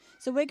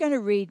So we're going to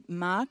read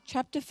Mark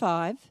chapter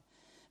 5,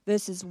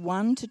 verses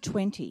 1 to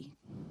 20.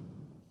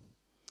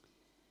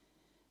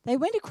 They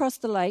went across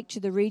the lake to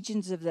the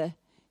regions of the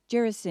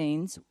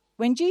Gerasenes.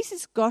 When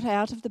Jesus got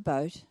out of the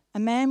boat, a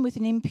man with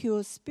an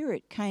impure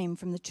spirit came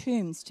from the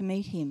tombs to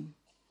meet him.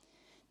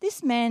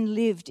 This man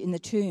lived in the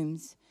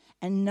tombs,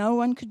 and no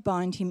one could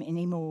bind him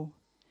anymore,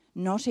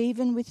 not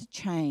even with a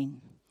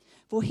chain.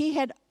 For he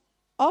had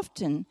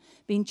often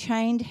been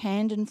chained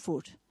hand and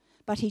foot,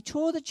 but he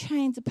tore the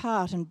chains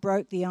apart and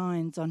broke the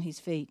irons on his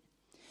feet.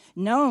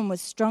 No one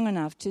was strong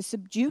enough to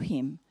subdue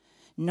him.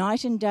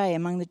 Night and day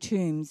among the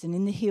tombs and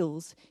in the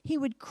hills, he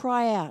would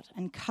cry out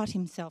and cut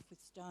himself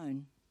with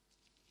stone.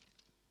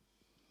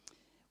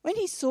 When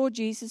he saw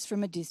Jesus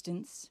from a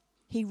distance,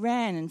 he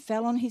ran and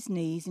fell on his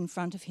knees in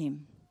front of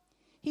him.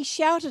 He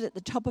shouted at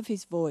the top of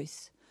his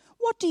voice,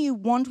 "What do you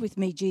want with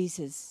me,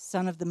 Jesus,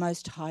 Son of the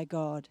Most High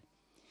God?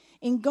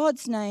 In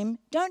God's name,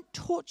 don't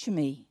torture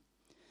me."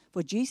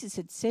 For Jesus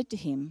had said to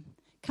him,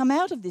 "Come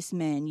out of this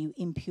man, you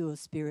impure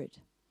spirit."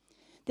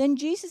 Then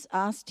Jesus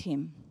asked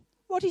him,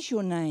 "What is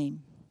your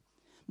name?"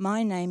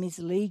 "My name is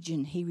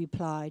Legion," he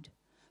replied,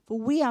 "for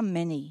we are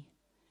many."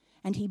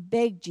 And he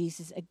begged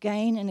Jesus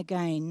again and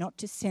again not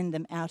to send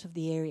them out of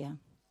the area.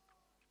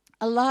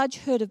 A large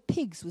herd of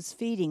pigs was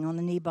feeding on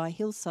the nearby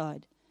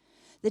hillside.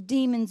 The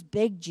demons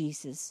begged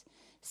Jesus,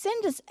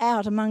 "Send us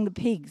out among the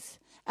pigs.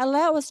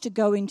 Allow us to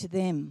go into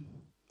them."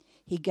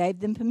 He gave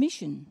them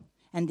permission,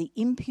 and the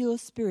impure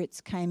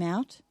spirits came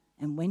out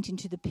and went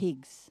into the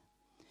pigs.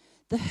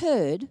 The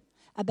herd,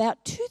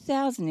 about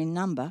 2,000 in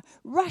number,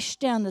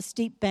 rushed down the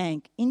steep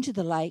bank into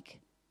the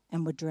lake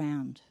and were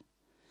drowned.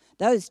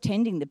 Those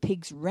tending the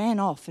pigs ran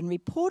off and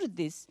reported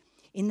this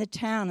in the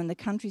town and the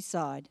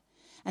countryside,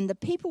 and the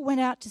people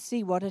went out to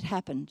see what had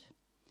happened.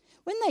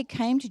 When they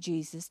came to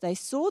Jesus, they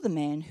saw the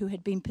man who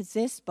had been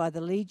possessed by the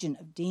legion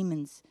of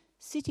demons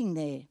sitting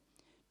there,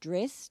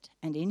 dressed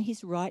and in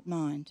his right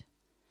mind,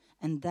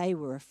 and they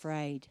were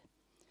afraid.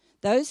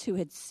 Those who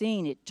had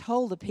seen it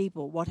told the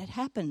people what had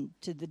happened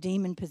to the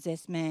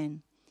demon-possessed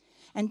man,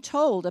 and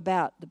told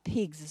about the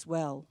pigs as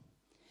well.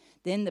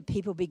 Then the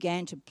people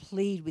began to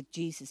plead with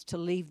Jesus to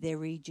leave their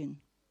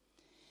region.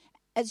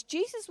 As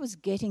Jesus was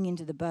getting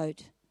into the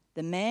boat,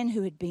 the man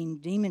who had been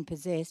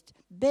demon-possessed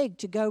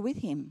begged to go with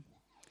him.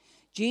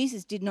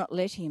 Jesus did not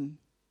let him,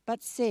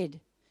 but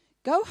said,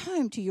 "Go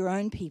home to your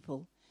own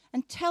people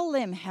and tell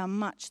them how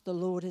much the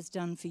Lord has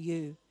done for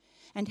you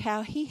and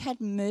how he had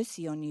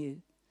mercy on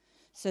you."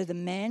 So the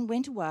man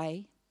went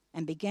away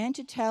and began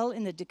to tell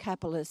in the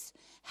Decapolis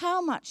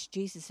how much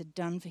Jesus had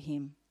done for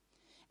him,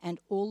 and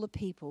all the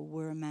people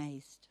were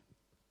amazed.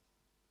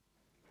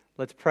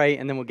 Let's pray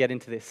and then we'll get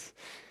into this.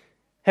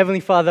 Heavenly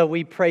Father,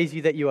 we praise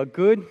you that you are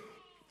good.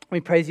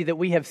 We praise you that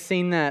we have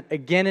seen that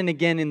again and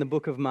again in the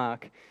book of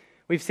Mark.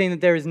 We've seen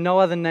that there is no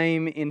other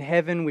name in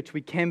heaven which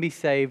we can be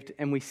saved,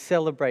 and we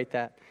celebrate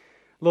that.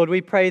 Lord,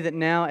 we pray that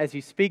now as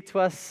you speak to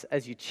us,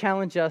 as you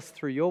challenge us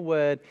through your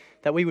word,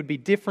 that we would be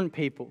different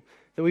people,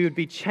 that we would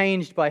be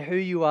changed by who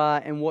you are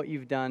and what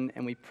you've done,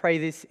 and we pray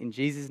this in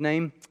Jesus'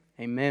 name,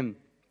 amen.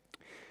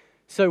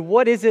 So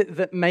what is it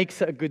that makes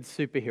a good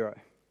superhero?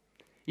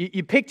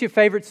 You picked your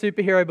favorite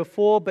superhero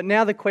before, but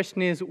now the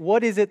question is,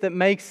 what is it that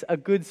makes a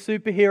good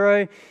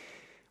superhero?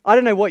 I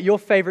don't know what your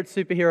favorite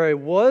superhero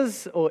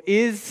was or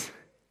is,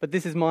 but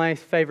this is my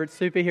favorite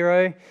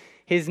superhero.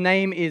 His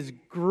name is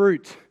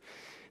Groot.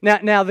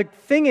 Now, the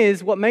thing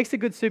is, what makes a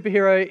good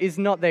superhero is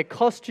not their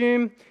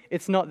costume,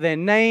 it's not their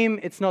name,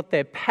 it's not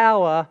their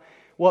power.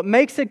 What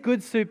makes a good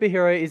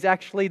superhero is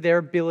actually their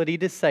ability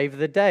to save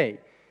the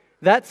day.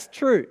 That's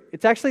true.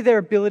 It's actually their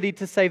ability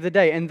to save the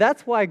day. And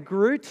that's why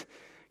Groot,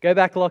 go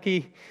back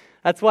Lockie,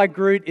 that's why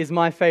Groot is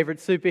my favorite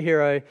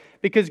superhero.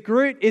 Because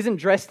Groot isn't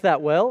dressed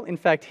that well. In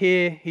fact,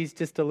 here he's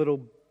just a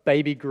little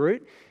baby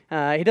Groot.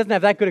 He doesn't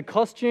have that good a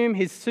costume.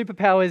 His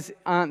superpowers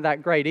aren't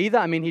that great either.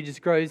 I mean, he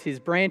just grows his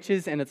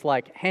branches and it's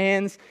like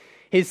hands.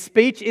 His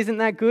speech isn't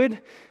that good.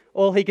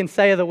 All he can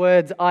say are the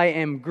words, "I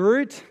am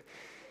Groot."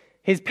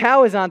 His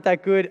powers aren't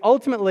that good.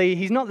 Ultimately,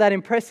 he's not that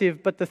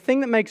impressive, but the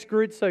thing that makes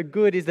Groot so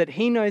good is that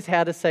he knows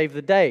how to save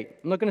the day.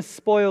 I'm not going to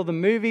spoil the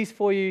movies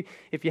for you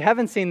if you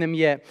haven't seen them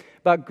yet,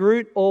 but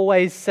Groot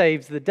always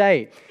saves the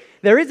day.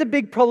 There is a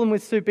big problem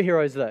with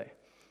superheroes though,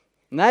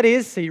 and that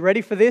is, so you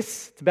ready for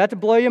this? It's about to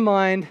blow your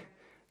mind.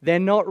 They're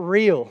not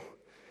real.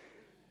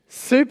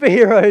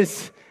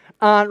 Superheroes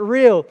aren't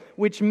real,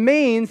 which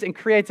means and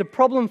creates a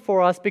problem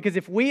for us because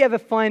if we ever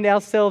find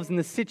ourselves in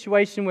the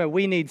situation where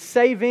we need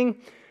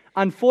saving,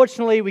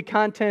 unfortunately, we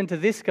can't turn to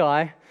this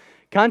guy,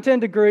 can't turn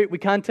to Groot, we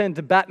can't turn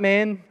to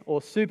Batman or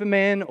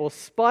Superman or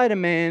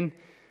Spider-Man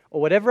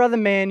or whatever other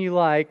man you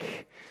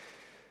like.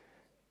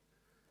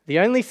 We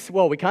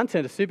can't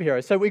turn to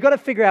superheroes, so we've got to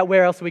figure out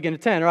where else we're going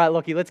to turn. All right,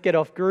 Lockie, let's get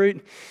off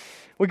Groot.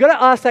 We've got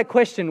to ask that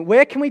question,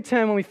 where can we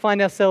turn when we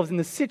find ourselves in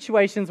the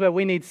situations where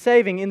we need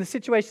saving, in the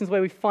situations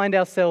where we find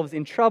ourselves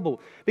in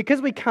trouble?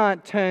 Because we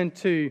can't turn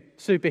to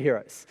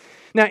superheroes.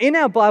 Now, in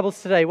our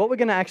Bibles today, what we're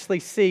going to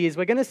actually see is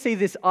we're going to see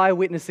this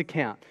eyewitness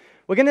account.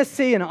 We're going to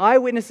see an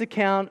eyewitness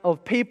account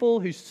of people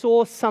who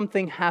saw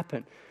something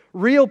happen.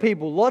 real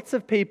people, lots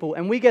of people,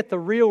 and we get the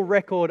real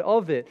record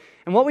of it.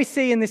 And what we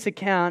see in this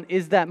account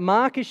is that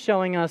Mark is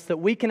showing us that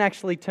we can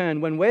actually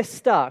turn, when we're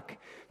stuck,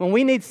 when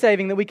we need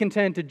saving, that we can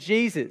turn to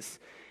Jesus.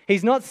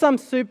 He's not some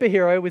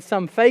superhero with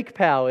some fake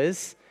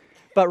powers,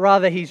 but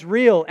rather he's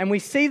real. And we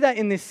see that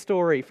in this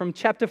story from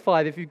chapter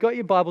 5. If you've got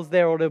your Bibles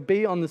there, or it'll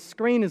be on the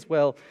screen as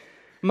well,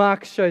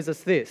 Mark shows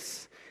us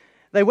this.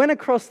 They went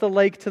across the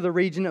lake to the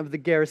region of the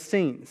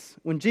Gerasenes.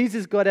 When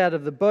Jesus got out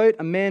of the boat,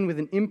 a man with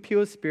an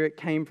impure spirit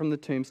came from the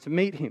tombs to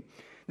meet him.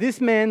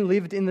 This man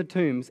lived in the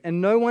tombs, and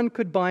no one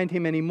could bind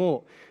him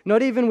anymore,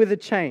 not even with a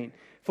chain.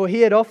 For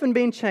he had often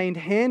been chained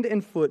hand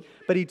and foot,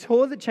 but he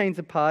tore the chains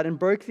apart and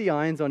broke the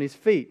irons on his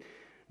feet.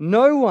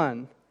 No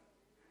one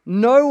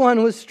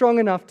was strong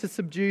enough to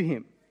subdue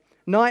him.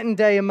 Night and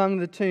day among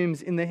the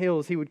tombs in the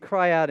hills, he would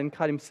cry out and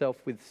cut himself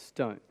with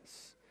stones.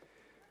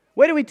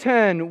 Where do we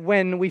turn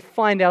when we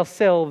find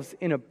ourselves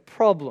in a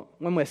problem,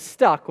 when we're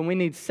stuck, when we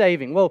need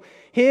saving? Well,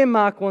 here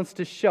Mark wants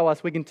to show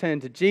us we can turn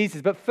to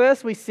Jesus. But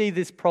first we see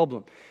this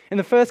problem. In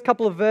the first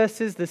couple of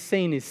verses, the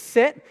scene is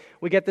set.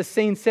 We get the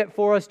scene set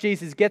for us.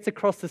 Jesus gets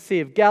across the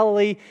Sea of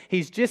Galilee.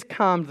 He's just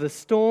calmed the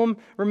storm.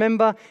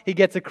 Remember, he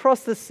gets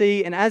across the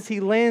sea, and as he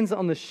lands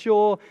on the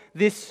shore,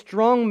 this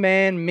strong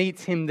man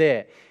meets him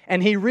there.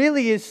 And he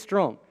really is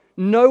strong.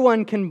 No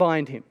one can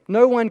bind him.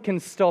 No one can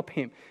stop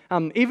him.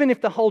 Even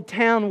if the whole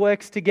town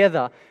works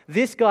together,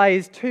 this guy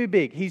is too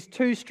big. He's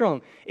too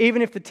strong.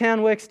 Even if the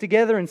town works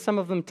together and some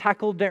of them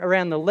tackle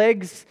around the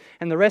legs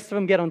and the rest of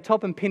them get on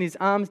top and pin his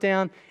arms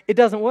down, it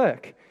doesn't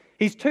work.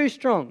 He's too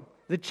strong.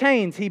 The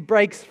chains, he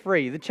breaks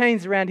free. The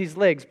chains around his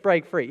legs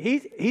break free.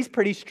 He's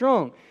pretty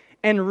strong.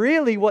 And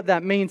really what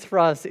that means for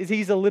us is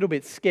he's a little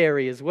bit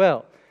scary as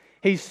well.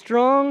 He's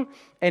strong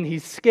and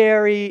he's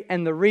scary,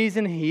 and the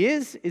reason he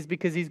is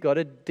because he's got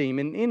a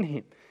demon in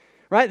him.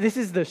 Right? This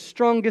is the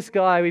strongest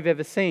guy we've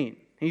ever seen.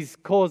 He's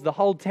caused the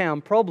whole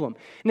town problem.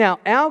 Now,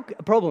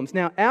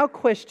 our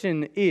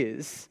question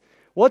is,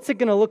 what's it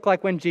going to look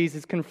like when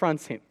Jesus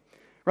confronts him?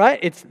 Right?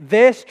 It's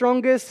their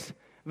strongest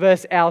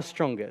versus our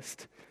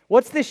strongest.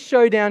 What's this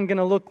showdown going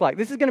to look like?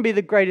 This is going to be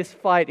the greatest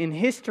fight in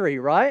history,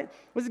 right?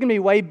 This is going to be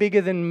way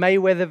bigger than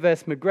Mayweather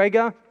versus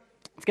McGregor.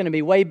 It's going to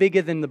be way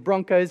bigger than the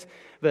Broncos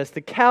versus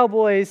the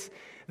Cowboys.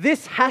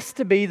 This has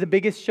to be the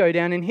biggest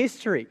showdown in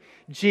history.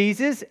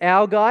 Jesus,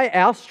 our guy,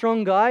 our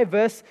strong guy,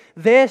 versus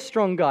their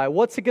strong guy.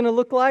 What's it going to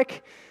look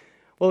like?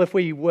 Well, if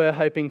we were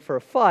hoping for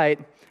a fight,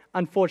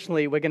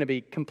 unfortunately, we're going to be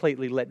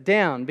completely let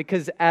down,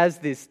 because as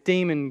this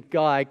demon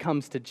guy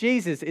comes to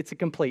Jesus, it's a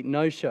complete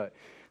no-show.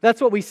 That's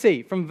what we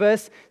see. From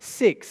verse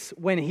 6,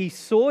 when he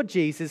saw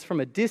Jesus from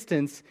a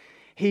distance,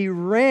 he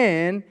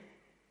ran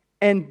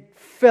and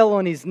fell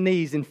on his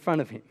knees in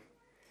front of him.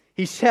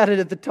 He shouted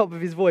at the top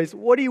of his voice,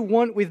 "What do you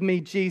want with me,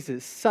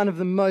 Jesus, Son of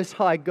the Most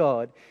High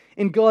God?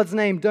 In God's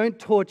name, don't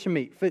torture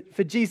me."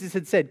 For Jesus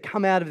had said,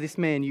 "Come out of this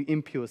man, you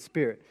impure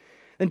spirit."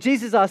 Then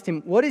Jesus asked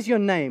him, "What is your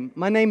name?"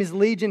 "My name is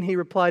Legion," he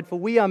replied, "for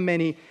we are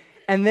many."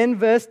 And then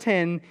verse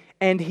 10,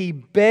 and he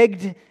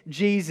begged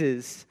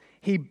Jesus.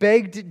 He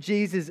begged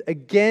Jesus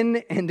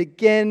again and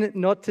again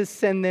not to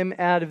send them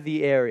out of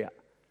the area.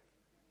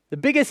 The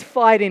biggest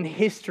fight in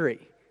history.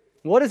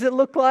 What does it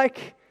look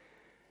like?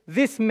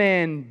 This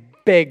man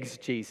begs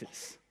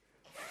Jesus,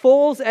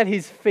 falls at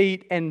his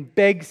feet and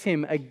begs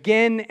him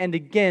again and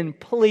again,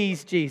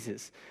 "Please,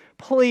 Jesus,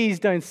 please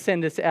don't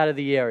send us out of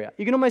the area."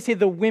 You can almost hear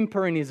the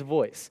whimper in his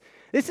voice.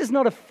 This is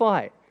not a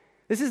fight.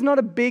 This is not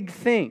a big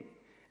thing.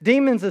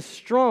 Demons are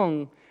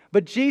strong,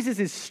 but Jesus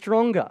is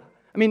stronger.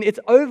 I mean, it's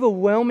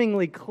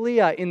overwhelmingly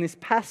clear in this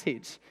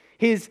passage.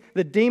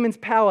 The demon's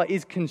power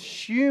is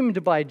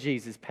consumed by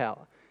Jesus'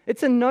 power.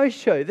 It's a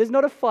no-show. There's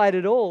not a fight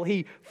at all.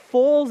 He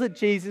falls at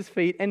Jesus'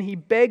 feet and he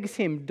begs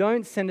him,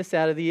 "Don't send us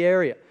out of the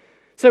area."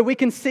 So we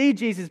can see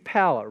Jesus'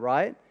 power,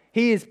 right?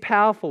 He is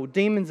powerful.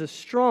 Demons are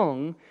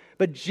strong,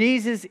 but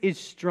Jesus is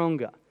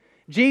stronger.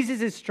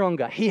 Jesus is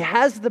stronger. He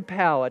has the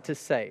power to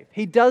save.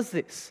 He does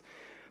this.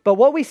 But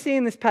what we see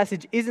in this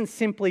passage isn't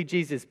simply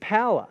Jesus'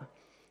 power.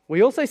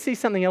 We also see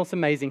something else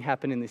amazing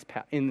happen in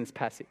this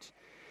passage.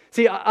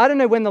 See, I don't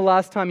know when the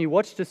last time you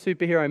watched a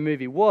superhero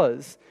movie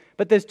was,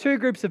 but there's two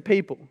groups of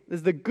people.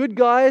 There's the good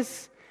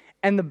guys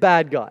and the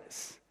bad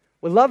guys.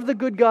 We love the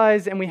good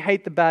guys and we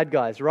hate the bad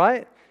guys,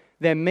 right?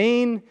 They're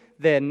mean,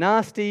 they're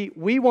nasty.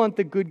 We want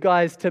the good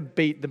guys to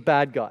beat the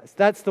bad guys.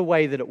 That's the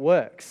way that it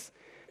works.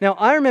 Now,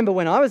 I remember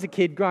when I was a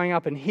kid growing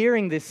up and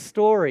hearing this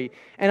story,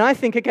 and I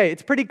think, okay,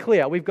 it's pretty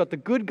clear. We've got the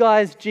good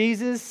guys,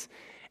 Jesus,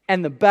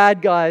 and the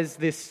bad guys,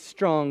 this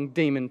strong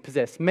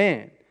demon-possessed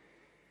man.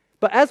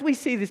 But as we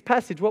see this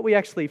passage, what we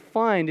actually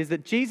find is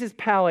that Jesus'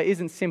 power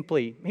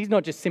he's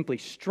not just simply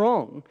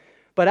strong,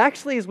 but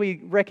actually as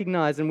we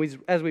recognize and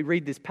as we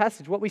read this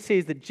passage, what we see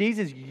is that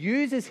Jesus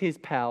uses his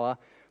power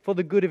for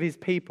the good of his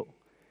people.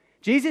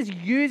 Jesus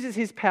uses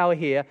his power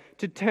here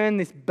to turn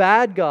this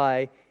bad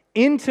guy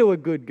into a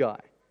good guy.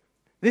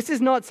 This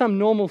is not some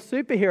normal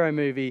superhero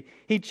movie.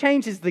 He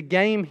changes the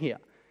game here,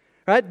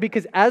 right?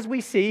 Because as we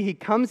see, he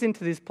comes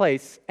into this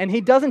place and he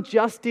doesn't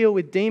just deal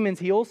with demons,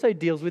 he also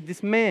deals with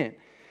this man.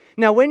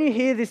 Now, when you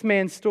hear this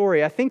man's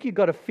story, I think you've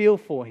got a feel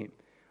for him.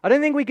 I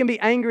don't think we can be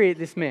angry at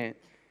this man.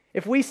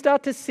 If we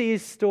start to see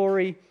his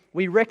story,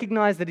 we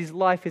recognize that his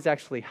life is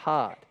actually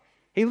hard.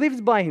 He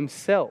lives by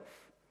himself.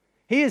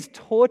 He is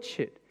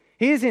tortured.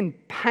 He is in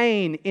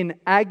pain, in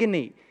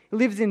agony. He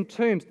lives in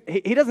tombs.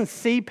 He doesn't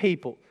see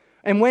people.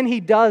 And when he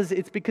does,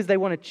 it's because they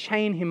want to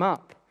chain him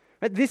up.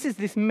 But this is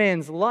this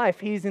man's life.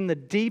 He is in the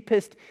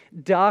deepest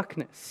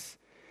darkness.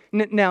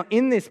 Now,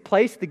 in this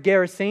place, the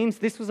Gerasenes,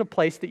 this was a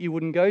place that you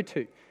wouldn't go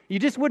to. You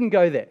just wouldn't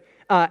go there.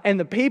 And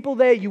the people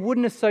there you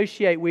wouldn't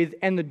associate with,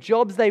 and the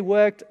jobs they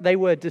worked, they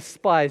were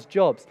despised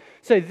jobs.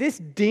 So this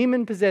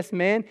demon-possessed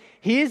man,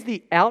 he is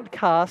the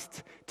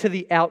outcast to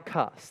the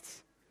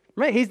outcasts.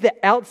 Right? He's the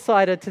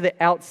outsider to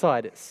the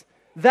outsiders.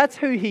 That's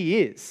who he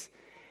is.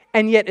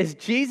 And yet as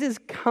Jesus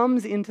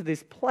comes into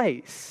this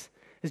place,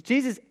 as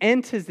Jesus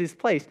enters this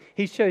place,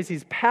 he shows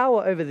his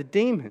power over the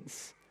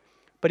demons,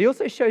 but he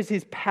also shows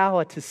his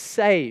power to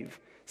save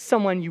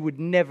someone you would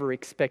never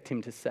expect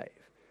him to save.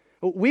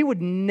 We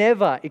would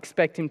never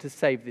expect him to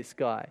save this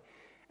guy.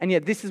 And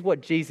yet this is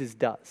what Jesus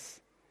does.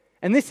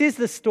 And this is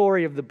the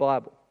story of the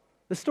Bible.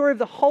 The story of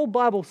the whole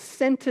Bible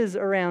centers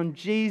around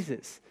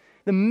Jesus.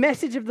 The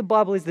message of the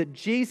Bible is that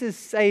Jesus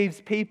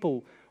saves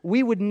people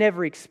we would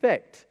never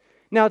expect.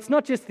 Now, it's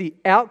not just the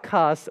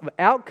outcast of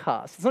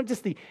outcasts. It's not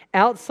just the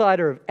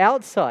outsider of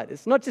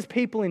outsiders. It's not just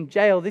people in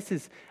jail. This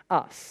is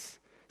us.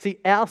 See,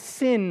 our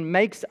sin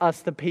makes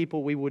us the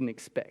people we wouldn't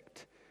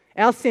expect.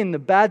 Our sin, the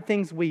bad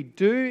things we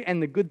do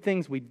and the good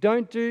things we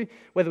don't do,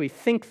 whether we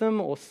think them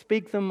or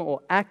speak them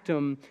or act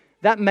them,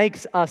 that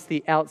makes us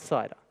the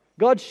outsider.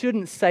 God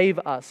shouldn't save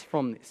us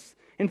from this.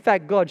 In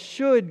fact, God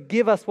should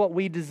give us what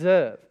we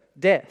deserve,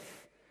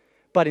 death.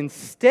 But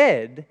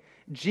instead,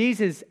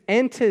 Jesus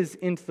enters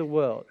into the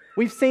world.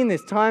 We've seen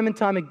this time and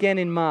time again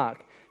in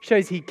Mark.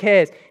 Shows he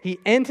cares. He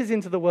enters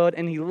into the world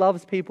and he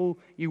loves people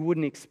you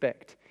wouldn't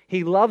expect.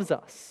 He loves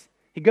us.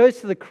 He goes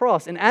to the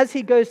cross, and as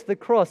he goes to the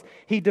cross,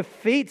 he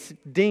defeats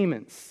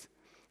demons.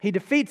 He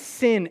defeats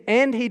sin,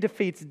 and he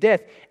defeats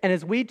death. And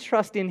as we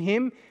trust in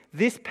him,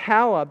 this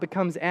power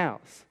becomes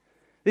ours.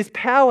 This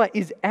power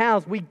is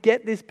ours. We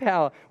get this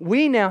power.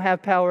 We now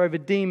have power over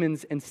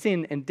demons and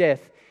sin and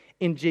death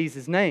in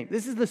Jesus' name.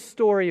 This is the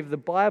story of the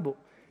Bible.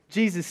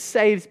 Jesus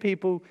saves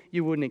people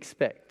you wouldn't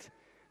expect.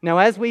 Now,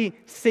 as we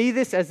see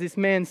this, as this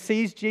man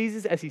sees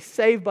Jesus, as he's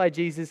saved by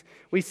Jesus,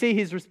 we see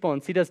his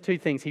response. He does two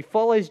things. He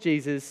follows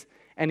Jesus,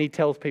 and he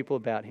tells people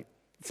about him.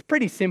 It's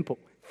pretty simple.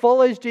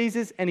 Follows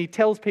Jesus and he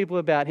tells people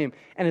about him.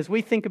 And as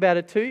we think about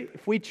it too,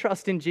 if we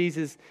trust in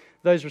Jesus,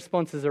 those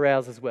responses are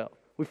ours as well.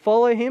 We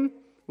follow him,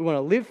 we want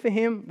to live for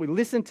him, we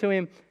listen to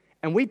him,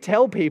 and we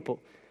tell people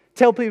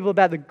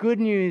about the good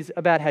news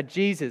about how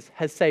Jesus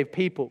has saved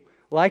people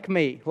like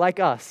me, like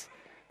us,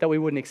 that we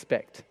wouldn't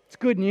expect. It's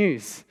good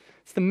news.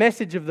 It's the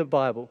message of the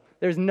Bible.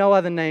 There's no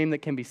other name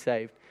that can be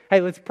saved.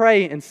 Hey, let's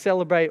pray and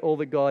celebrate all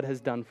that God has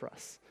done for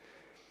us.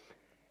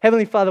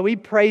 Heavenly Father, we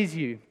praise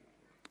you.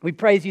 We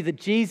praise you that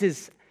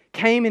Jesus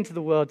came into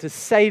the world to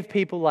save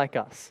people like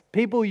us,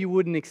 people you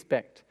wouldn't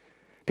expect,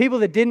 people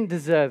that didn't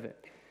deserve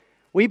it.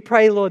 We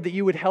pray, Lord, that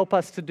you would help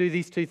us to do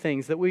these two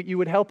things, that you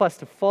would help us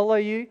to follow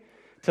you,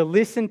 to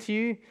listen to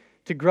you,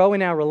 to grow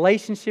in our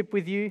relationship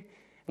with you. And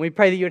we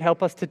pray that you would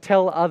help us to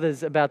tell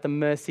others about the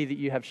mercy that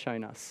you have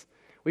shown us.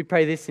 We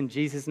pray this in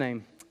Jesus'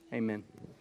 name. Amen.